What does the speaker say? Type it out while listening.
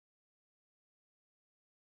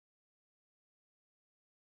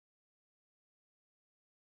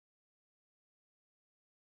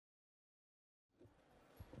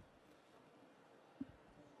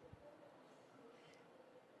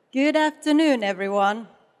Good afternoon, everyone.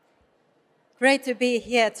 Great to be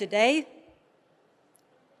here today.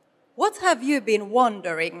 What have you been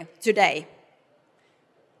wondering today?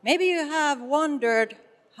 Maybe you have wondered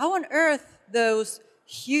how on earth those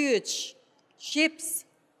huge ships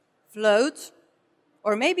float,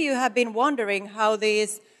 or maybe you have been wondering how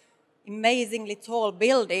these amazingly tall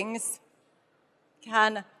buildings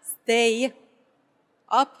can stay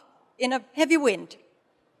up in a heavy wind.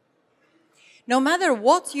 No matter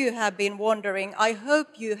what you have been wondering, I hope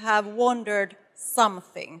you have wondered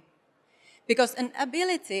something. Because an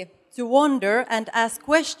ability to wonder and ask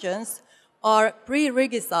questions are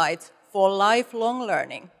prerequisites for lifelong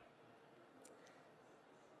learning.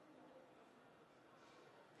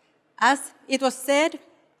 As it was said,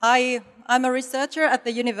 I'm a researcher at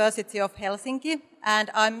the University of Helsinki,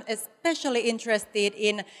 and I'm especially interested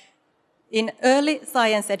in early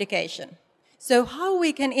science education. So how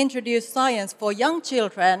we can introduce science for young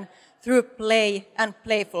children through play and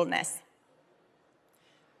playfulness.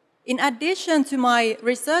 In addition to my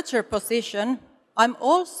researcher position, I'm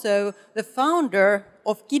also the founder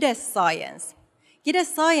of Kide Science. Kide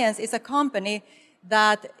Science is a company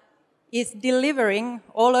that is delivering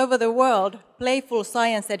all over the world playful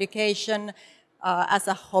science education as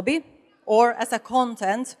a hobby or as a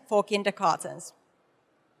content for kindergartens.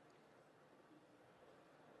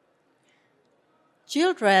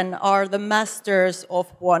 Children are the masters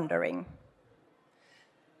of wondering.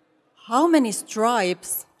 How many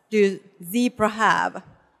stripes do zebra have?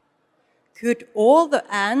 Could all the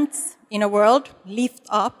ants in a world lift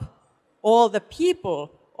up all the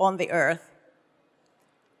people on the earth?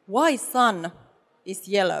 Why sun is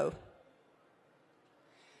yellow?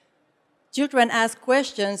 Children ask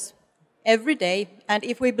questions every day, and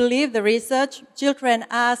if we believe the research, children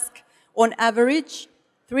ask on average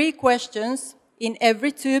 3 questions in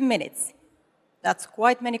every 2 minutes. That's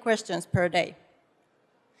quite many questions per day.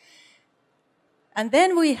 And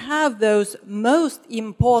then we have those most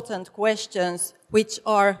important questions, which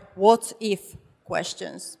are what if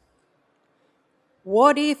questions.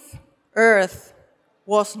 What if Earth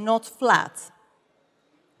was not flat?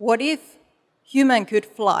 What if human could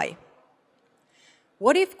fly?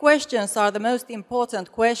 What if questions are the most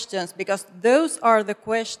important questions because those are the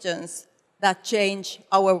questions that change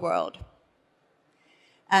our world.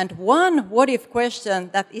 And one what-if question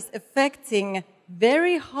that is affecting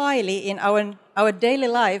very highly in our daily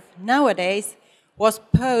life nowadays was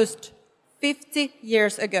posed 50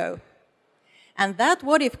 years ago. And that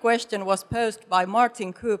what-if question was posed by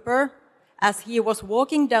Martin Cooper as he was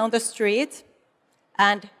walking down the street,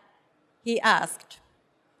 and he asked,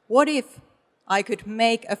 what if I could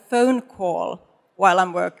make a phone call while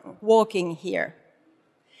I'm walking here?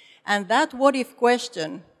 And that what-if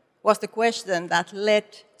question was the question that led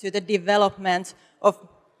to the development of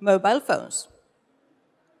mobile phones.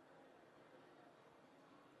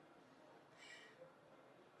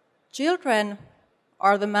 Children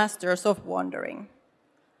are the masters of wondering,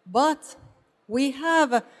 but we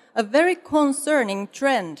have a very concerning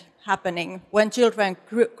trend happening when children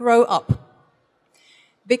grow up.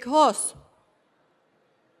 Because,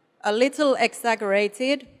 a little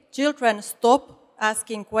exaggerated, children stop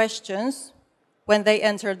asking questions when they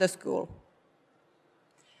enter the school.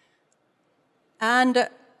 And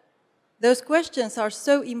those questions are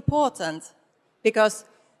so important because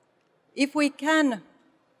if we can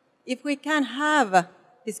have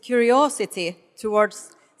this curiosity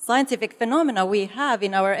towards scientific phenomena we have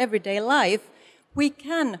in our everyday life, we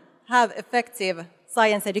can have effective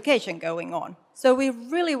science education going on. So we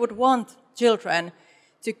really would want children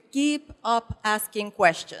to keep up asking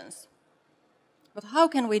questions. But how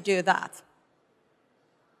can we do that?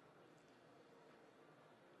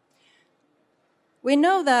 We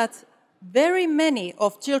know that very many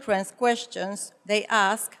of children's questions they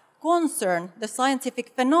ask concern the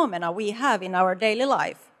scientific phenomena we have in our daily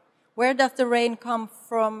life. Where does the rain come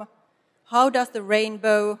from? How does the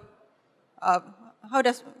rainbow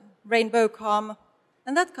come?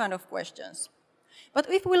 And that kind of questions. But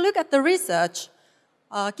if we look at the research,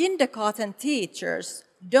 kindergarten teachers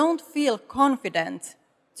don't feel confident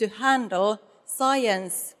to handle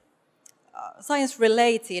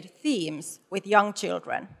science-related themes with young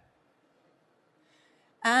children.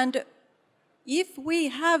 And if we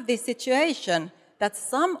have this situation that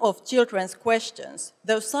some of children's questions,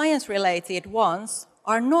 those science-related ones,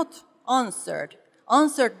 are not answered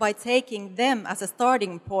by taking them as a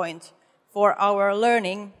starting point for our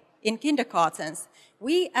learning in kindergartens,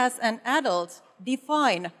 we as an adult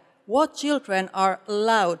define what children are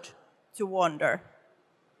allowed to wonder.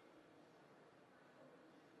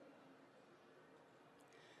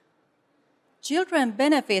 children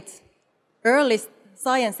benefit early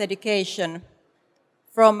science education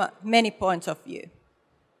from many points of view.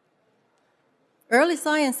 Early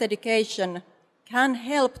science education can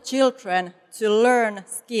help children to learn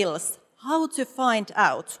skills, how to find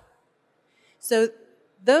out. So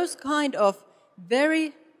those kind of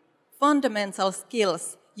very fundamental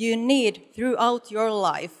skills you need throughout your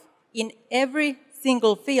life in every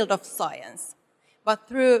single field of science. But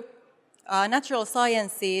through natural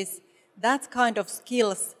sciences, that kind of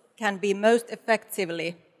skills can be most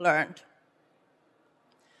effectively learned.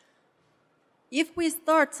 If we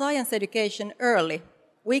start science education early,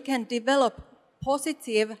 we can develop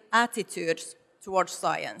positive attitudes towards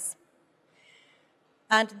science.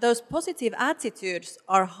 And those positive attitudes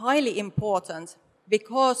are highly important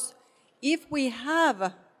because if we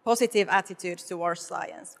have positive attitudes towards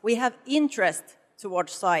science, we have interest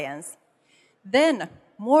towards science, then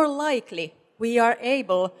more likely we are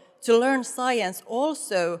able to learn science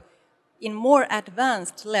also in more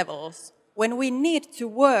advanced levels when we need to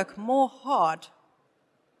work more hard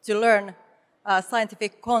to learn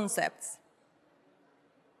scientific concepts.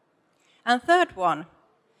 And third one,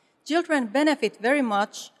 children benefit very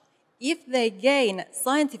much if they gain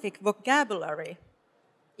scientific vocabulary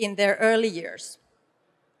in their early years.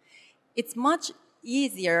 It's much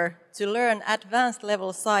easier to learn advanced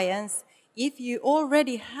level science if you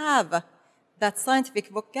already have that scientific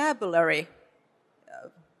vocabulary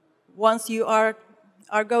once you are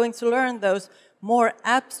going to learn those more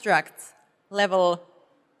abstract level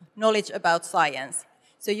knowledge about science.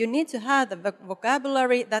 So you need to have the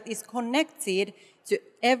vocabulary that is connected to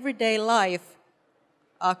everyday life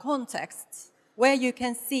contexts where you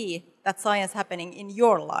can see that science happening in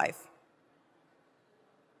your life.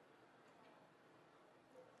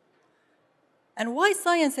 And why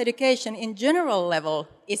science education in general level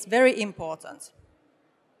is very important.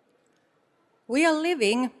 We are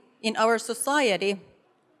living in our society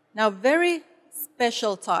now very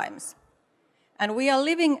special times. And we are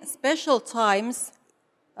living special times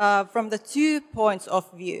from the 2 points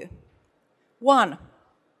of view. One,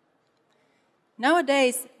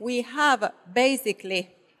 nowadays we have basically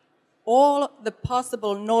all the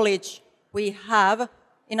possible knowledge we have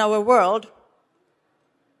in our world.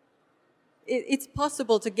 It's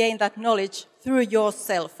possible to gain that knowledge through your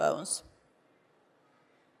cell phones.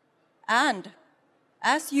 And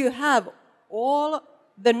as you have all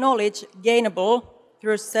the knowledge gainable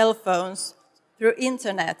through cell phones, through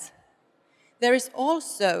internet, there is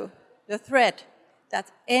also the threat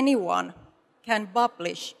that anyone can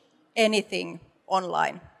publish anything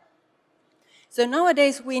online. So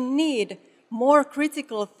nowadays we need more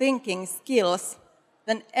critical thinking skills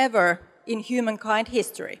than ever in humankind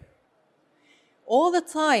history. All the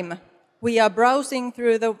time we are browsing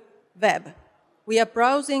through the web. We are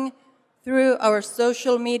browsing through our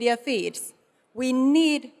social media feeds. We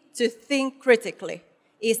need to think critically.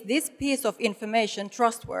 Is this piece of information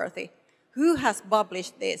trustworthy? Who has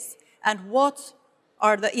published this? And what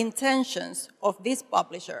are the intentions of this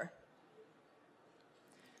publisher?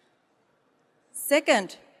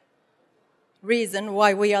 Second reason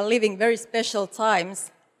why we are living very special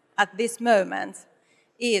times at this moment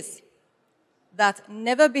is that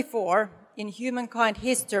never before in humankind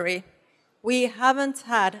history we haven't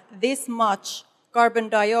had this much carbon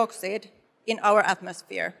dioxide in our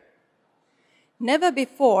atmosphere. Never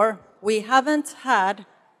before we haven't had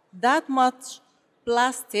that much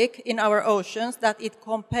plastic in our oceans that it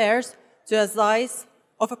compares to the size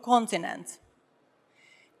of a continent.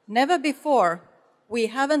 Never before we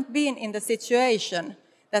haven't been in the situation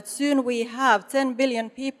that soon we have 10 billion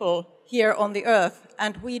people here on the earth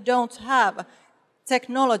and we don't have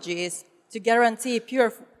technologies to guarantee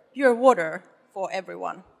pure water for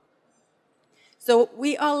everyone. So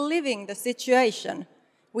we are living the situation.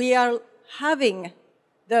 We are having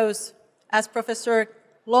those, as Professor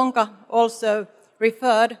Lonka also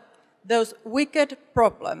referred, those wicked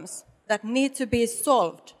problems that need to be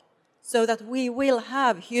solved so that we will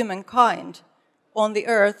have humankind on the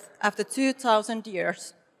earth after 2,000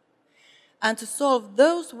 years. And to solve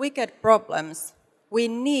those wicked problems, we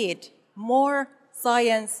need more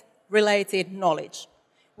science-related knowledge.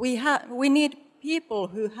 We need people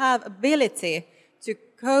who have ability to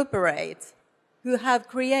cooperate, who have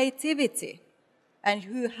creativity, and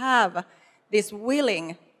who have this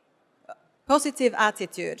willing, positive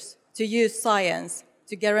attitudes to use science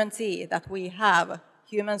to guarantee that we have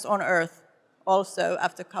humans on Earth also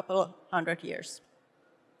after a couple hundred years.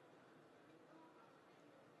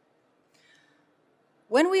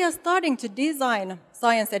 When we are starting to design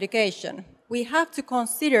science education, we have to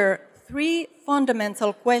consider 3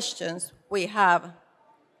 fundamental questions we have.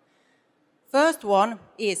 First one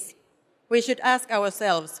is, we should ask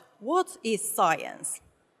ourselves, what is science?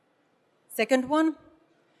 Second one,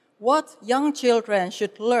 what young children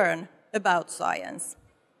should learn about science?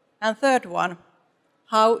 And third one,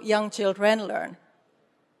 how young children learn.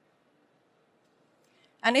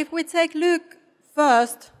 And if we take a look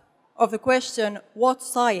first of the question, what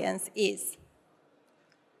science is?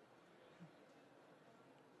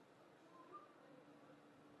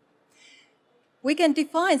 We can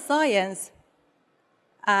define science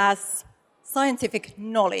as scientific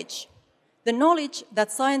knowledge, the knowledge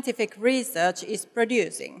that scientific research is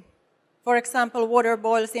producing. For example, water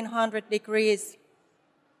boils in 100 degrees,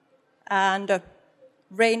 and a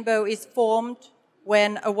rainbow is formed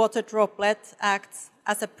when a water droplet acts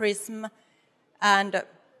as a prism and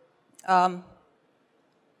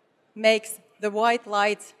makes the white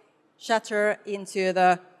light shatter into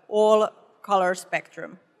the all color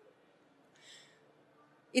spectrum.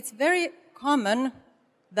 It's very common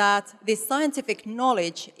that this scientific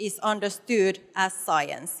knowledge is understood as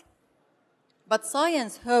science. But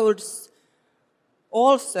science holds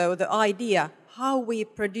also the idea how we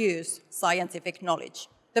produce scientific knowledge,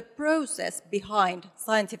 the process behind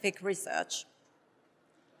scientific research.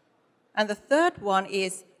 And the third one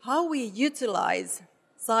is how we utilize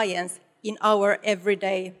science in our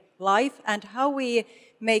everyday life and how we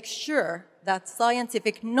make sure that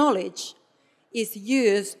scientific knowledge is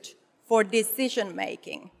used for decision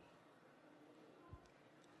making.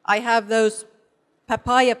 I have those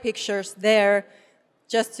papaya pictures there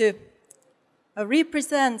just to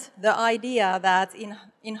represent the idea that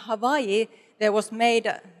in Hawaii there was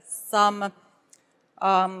made some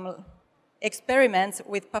experiments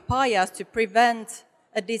with papayas to prevent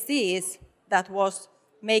a disease that was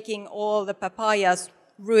making all the papayas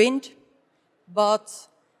ruined, but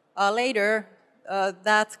later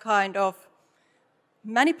that kind of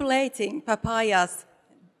manipulating papayas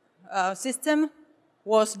system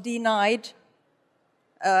was denied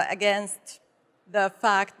against the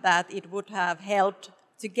fact that it would have helped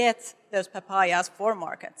to get those papayas for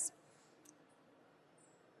markets.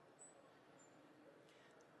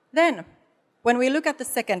 Then, when we look at the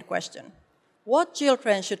second question, what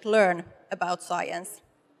children should learn about science?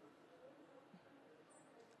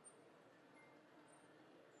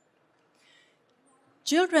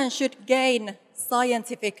 Children should gain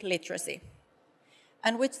scientific literacy.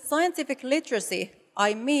 And with scientific literacy,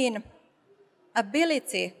 I mean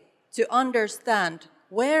ability to understand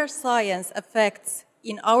where science affects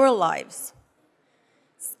in our lives,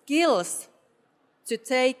 skills to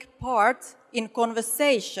take part in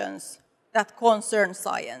conversations that concern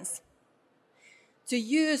science, to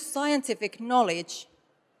use scientific knowledge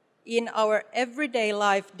in our everyday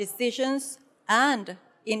life decisions and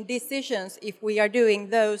in decisions if we are doing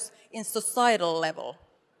those in societal level.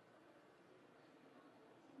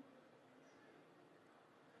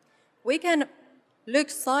 We can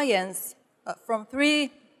look science from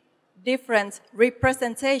three different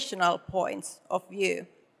representational points of view.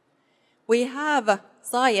 We have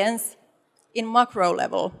science in macro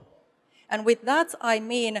level, and with that I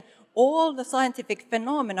mean all the scientific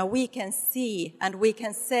phenomena we can see and we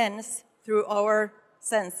can sense through our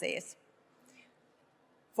senses.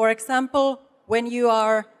 For example, when you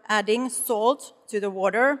are adding salt to the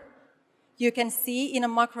water, you can see in a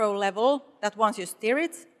macro level that once you stir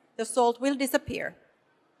it, the salt will disappear.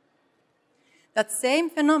 That same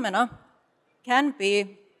phenomena can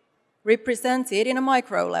be represented in a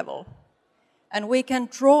micro level. And we can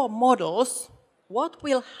draw models what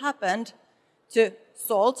will happen to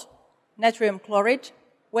salt, natrium chloride,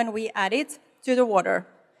 when we add it to the water,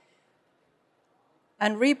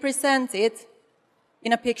 and represent it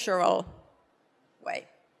in a pictorial way.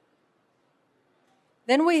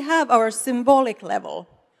 Then we have our symbolic level,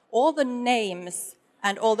 all the names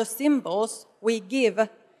and all the symbols we give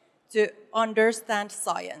to understand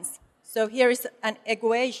science. So here is an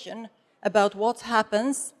equation about what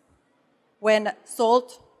happens when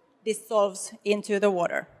salt dissolves into the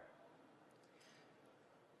water.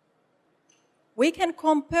 We can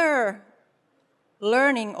compare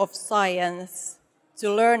learning of science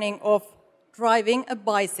to learning of driving a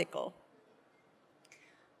bicycle.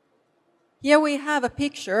 Here we have a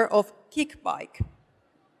picture of kick bike.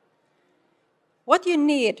 What you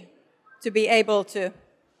need to be able to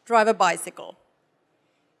drive a bicycle?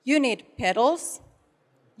 You need pedals,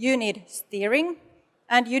 you need steering,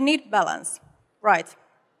 and you need balance, right?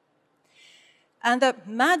 And the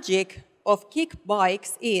magic of kick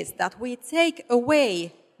bikes is that we take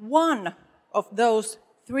away one of those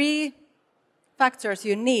three factors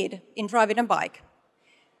you need in driving a bike.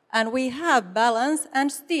 And we have balance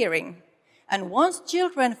and steering. And once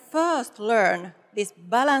children first learn this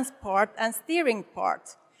balance part and steering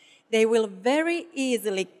part, they will very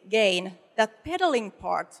easily gain that pedaling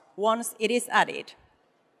part once it is added.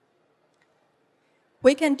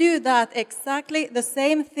 We can do that exactly the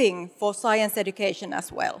same thing for science education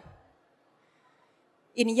as well.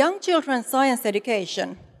 In young children's science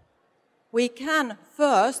education, we can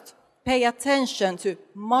first pay attention to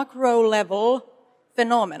macro-level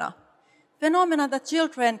phenomena. Phenomena that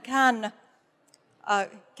children can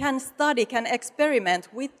study, can experiment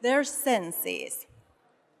with their senses.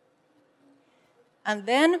 And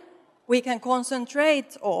then we can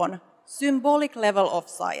concentrate on symbolic level of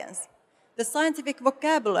science, the scientific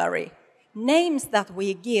vocabulary, names that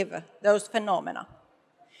we give those phenomena.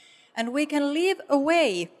 And we can leave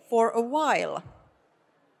away for a while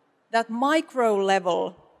that micro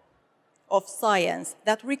level of science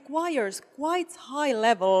that requires quite high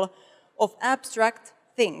level of abstract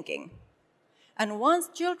thinking. And once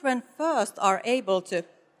children first are able to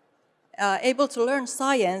learn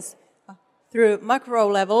science through macro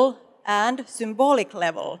level and symbolic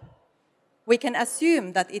level, we can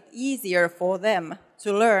assume that it's easier for them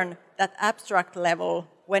to learn that abstract level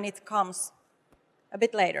when it comes a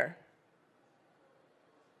bit later.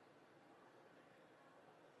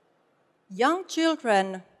 Young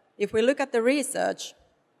children, if we look at the research,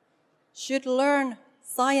 should learn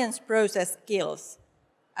science process skills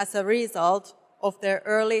as a result of their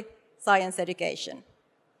early science education.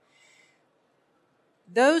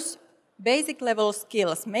 Those basic level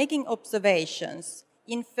skills, making observations,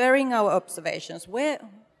 inferring our observations,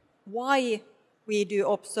 why we do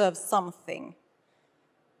observe something,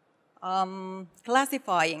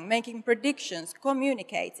 classifying, making predictions,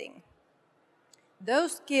 communicating.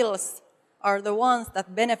 Those skills are the ones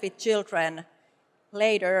that benefit children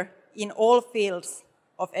later in all fields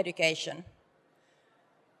of education.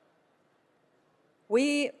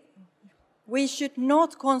 We should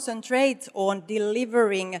not concentrate on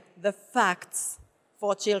delivering the facts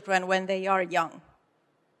for children when they are young.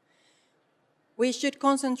 We should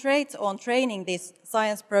concentrate on training these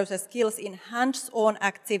science process skills in hands-on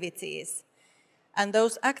activities. And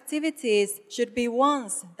those activities should be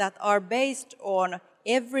ones that are based on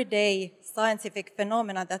everyday scientific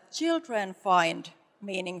phenomena that children find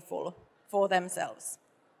meaningful for themselves.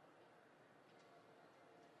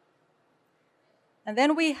 And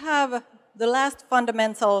then we have the last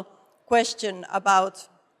fundamental question about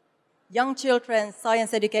young children's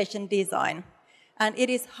science education design, and it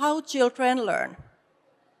is how children learn.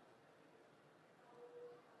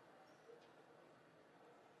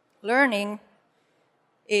 Learning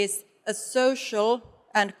is a social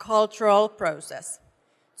and cultural process.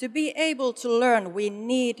 To be able to learn, we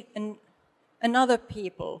need another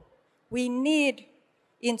people. We need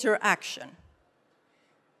interaction.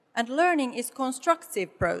 And learning is a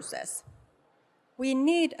constructive process. We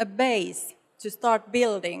need a base to start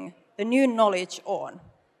building the new knowledge on.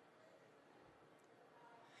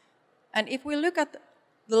 And if we look at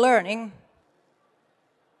the learning,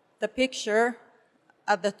 the picture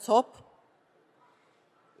at the top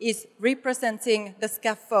is representing the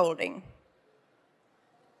scaffolding.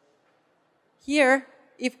 Here,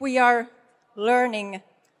 if we are learning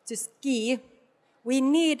to ski, we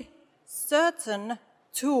need certain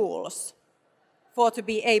tools to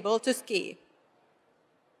be able to ski.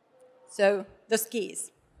 So, the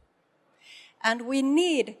skis. And we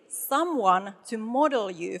need someone to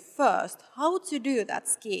model you first how to do that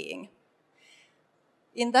skiing.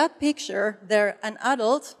 In that picture, there an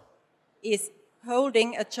adult is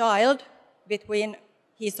holding a child between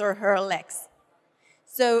his or her legs.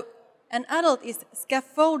 So an adult is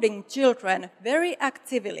scaffolding children very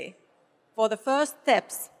actively for the first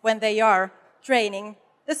steps when they are training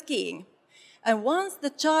the skiing. And once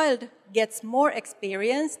the child gets more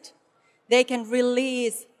experienced, they can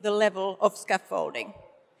release the level of scaffolding.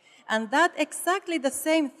 And that exactly the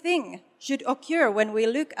same thing should occur when we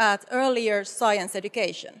look at earlier science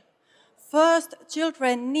education. First,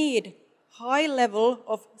 children need high level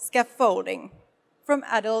of scaffolding from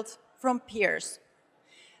adults, from peers.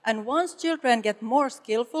 And once children get more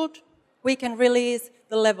skillful, we can release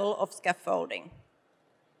the level of scaffolding.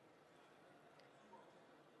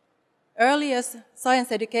 Earliest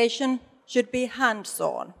science education should be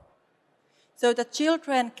hands-on, so that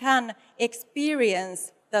children can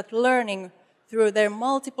experience that learning through their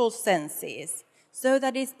multiple senses, so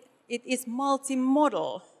that it is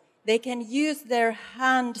multimodal. They can use their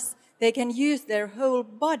hands, they can use their whole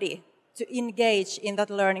body to engage in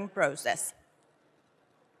that learning process.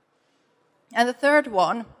 And the third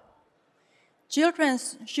one, children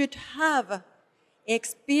should have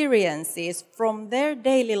experiences from their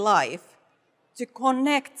daily life to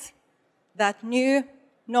connect that new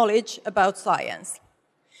knowledge about science.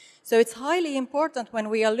 So it's highly important when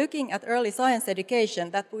we are looking at early science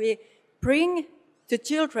education that we bring to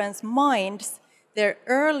children's minds their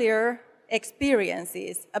earlier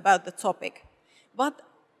experiences about the topic. But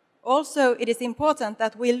also it is important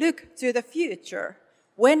that we look to the future.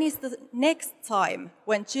 When is the next time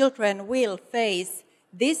when children will face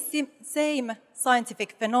this same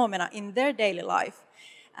scientific phenomena in their daily life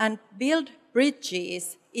and build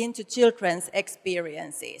bridges into children's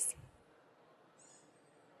experiences?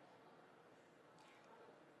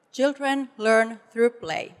 Children learn through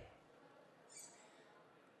play.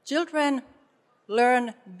 Children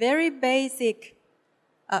learn very basic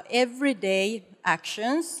everyday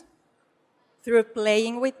actions through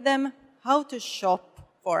playing with them, how to shop,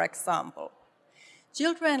 for example.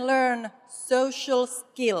 Children learn social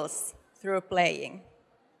skills through playing.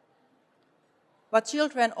 But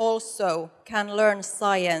children also can learn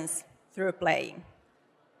science through playing.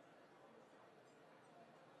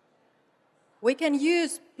 We can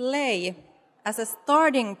use play as a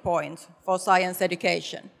starting point for science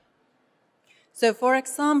education. So, for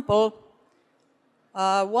example,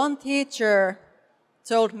 one teacher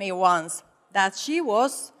told me once that she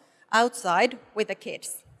was outside with the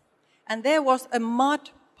kids, and there was a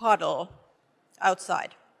mud puddle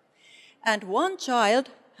outside. And one child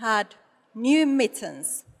had new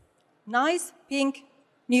mittens, nice pink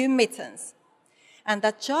new mittens. And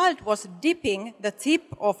that child was dipping the tip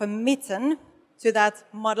of a mitten to that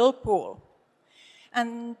muddle pool.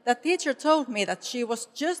 And the teacher told me that she was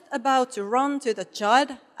just about to run to the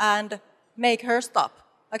child and make her stop.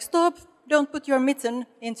 Like, stop, don't put your mitten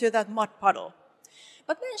into that mud puddle.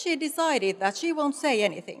 But then she decided that she won't say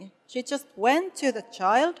anything. She just went to the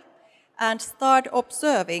child and started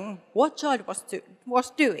observing what child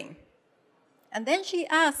was doing. And then she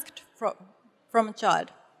asked from a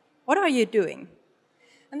child, "What are you doing?"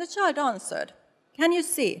 And the child answered, "Can you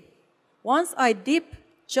see? Once I dip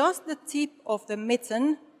just the tip of the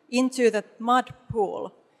mitten into the mud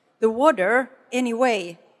pool, the water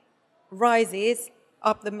anyway rises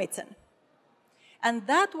up the mitten." And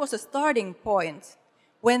that was a starting point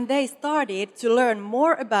when they started to learn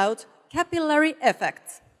more about capillary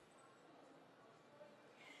effects.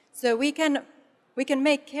 So we can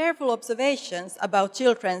make careful observations about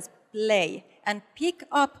children's play and pick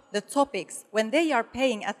up the topics when they are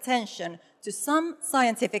paying attention to some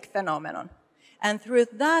scientific phenomenon. And through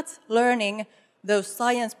that, learning those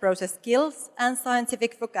science process skills and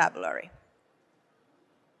scientific vocabulary.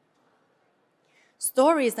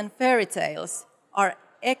 Stories and fairy tales are an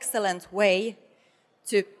excellent way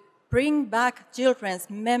to bring back children's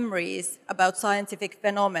memories about scientific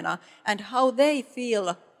phenomena and how they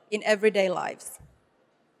feel in everyday lives.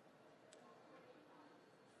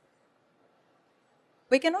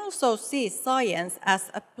 We can also see science as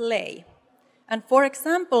a play. And for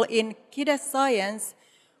example, in Kide Science,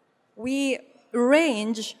 we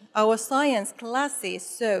arrange our science classes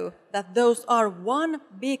so that those are one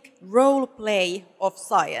big role play of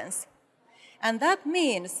science. And that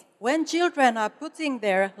means when children are putting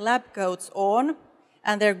their lab coats on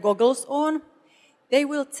and their goggles on, they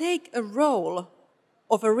will take a role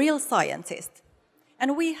of a real scientist.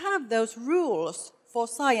 And we have those rules for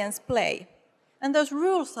science play. And those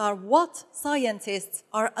rules are what scientists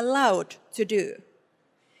are allowed to do.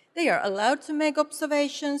 They are allowed to make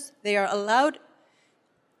observations, they are allowed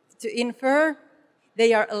to infer,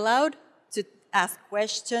 they are allowed to ask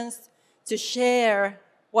questions, to share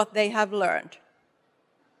what they have learned.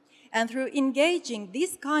 And through engaging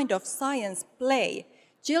this kind of science play,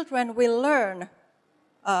 children will learn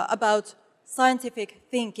about scientific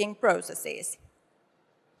thinking processes.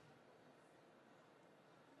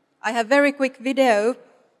 I have a very quick video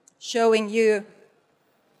showing you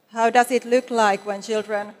how does it look like when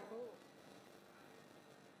children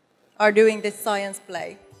are doing this science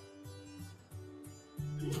play.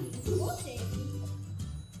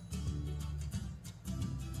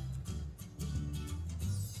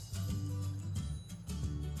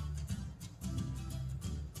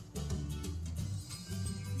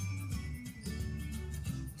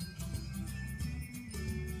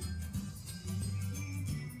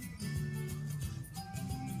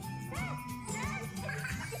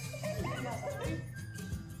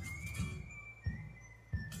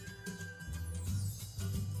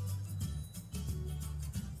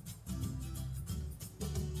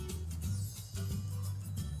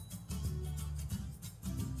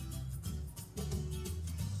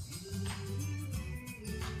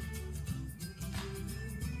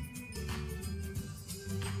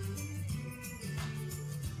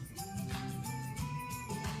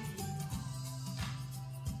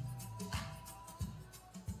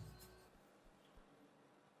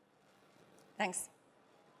 Thanks.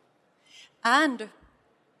 And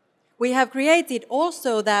we have created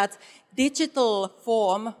also that digital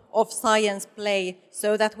form of science play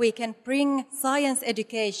so that we can bring science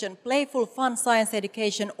education, playful, fun science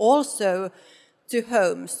education also to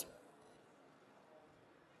homes.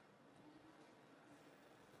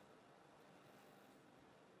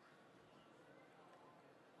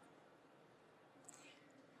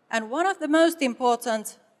 And one of the most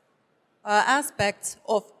important aspects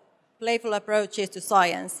of playful approaches to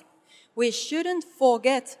science, we shouldn't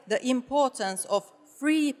forget the importance of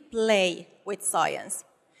free play with science,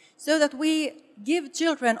 so that we give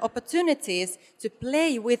children opportunities to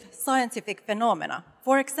play with scientific phenomena,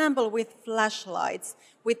 for example, with flashlights,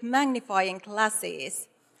 with magnifying glasses,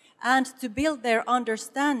 and to build their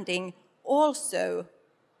understanding also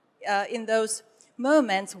in those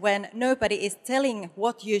moments when nobody is telling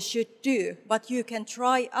what you should do, but you can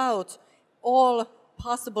try out all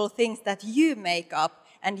possible things that you make up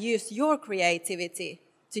and use your creativity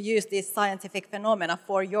to use these scientific phenomena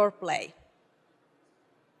for your play.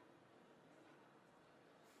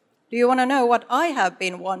 Do you want to know what I have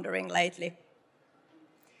been wondering lately?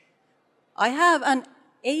 I have an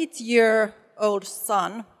 8-year-old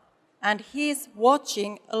son, and he's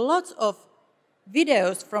watching a lot of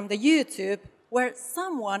videos from the YouTube where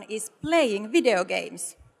someone is playing video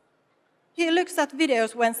games. He looks at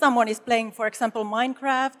videos when someone is playing, for example,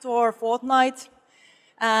 Minecraft or Fortnite.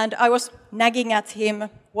 And I was nagging at him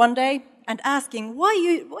one day and asking, why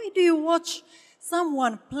do you watch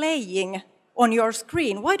someone playing on your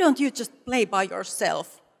screen? Why don't you just play by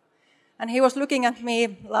yourself? And he was looking at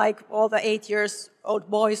me like all the 8-year-old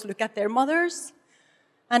boys look at their mothers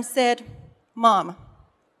and said, Mom,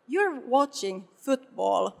 you're watching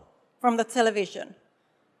football from the television.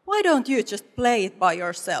 Why don't you just play it by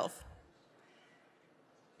yourself?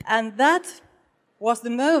 And that was the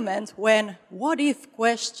moment when what if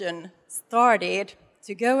question started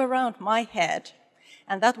to go around my head.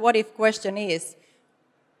 And that what if question is,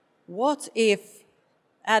 what if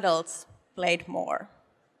adults played more?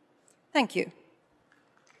 Thank you.